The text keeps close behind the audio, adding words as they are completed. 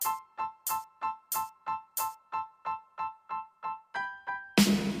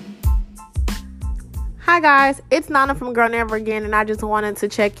Hi guys, it's Nana from Girl Never Again, and I just wanted to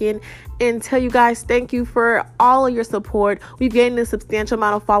check in and tell you guys thank you for all of your support. We've gained a substantial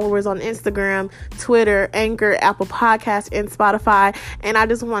amount of followers on Instagram, Twitter, Anchor, Apple Podcasts, and Spotify, and I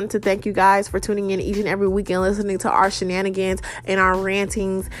just wanted to thank you guys for tuning in each and every week and listening to our shenanigans and our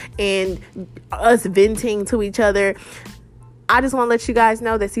rantings and us venting to each other. I just want to let you guys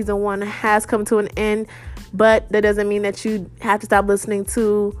know that season 1 has come to an end, but that doesn't mean that you have to stop listening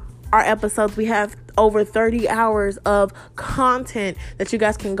to our episodes. We have over 30 hours of content that you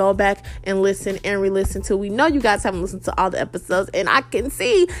guys can go back and listen and re-listen to. We know you guys haven't listened to all the episodes, and I can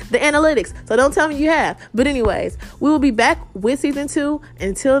see the analytics, so don't tell me you have. But anyways, we will be back with season 2.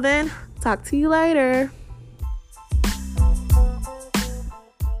 Until then, talk to you later.